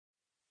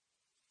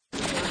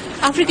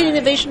African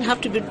innovation have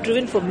to be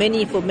driven for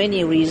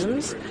many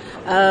reasons.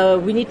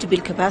 We need to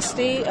build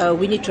capacity.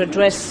 We need to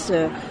address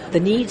the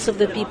needs of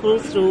the people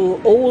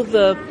through all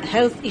the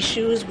health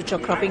issues which are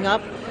cropping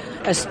up.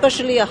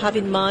 Especially I have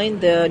in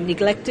mind the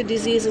neglected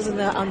diseases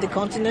on the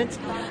continent,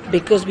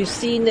 because we've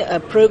seen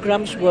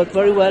programs work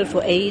very well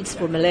for AIDS,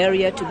 for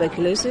malaria,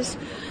 tuberculosis,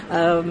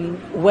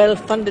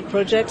 well-funded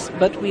projects,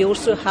 but we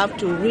also have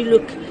to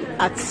relook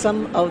at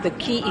some of the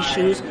key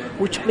issues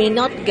which may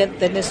not get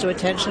the necessary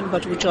attention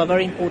but which are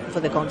very important for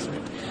the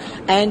continent.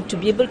 And to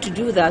be able to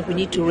do that, we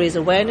need to raise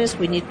awareness,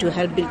 we need to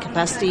help build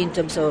capacity in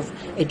terms of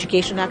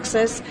education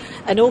access,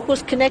 and of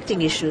course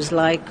connecting issues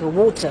like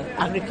water,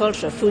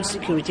 agriculture, food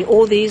security.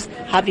 All these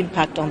have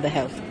impact on the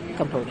health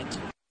component.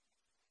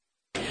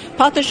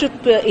 Partnership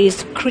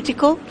is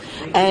critical,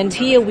 and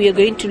here we are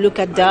going to look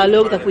at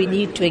dialogue that we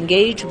need to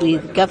engage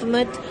with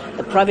government,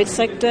 the private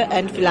sector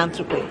and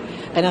philanthropy.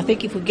 And I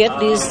think if we get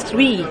these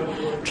three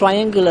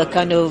triangular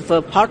kind of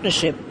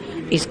partnership,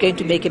 it's going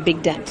to make a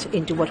big dent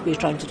into what we're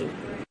trying to do.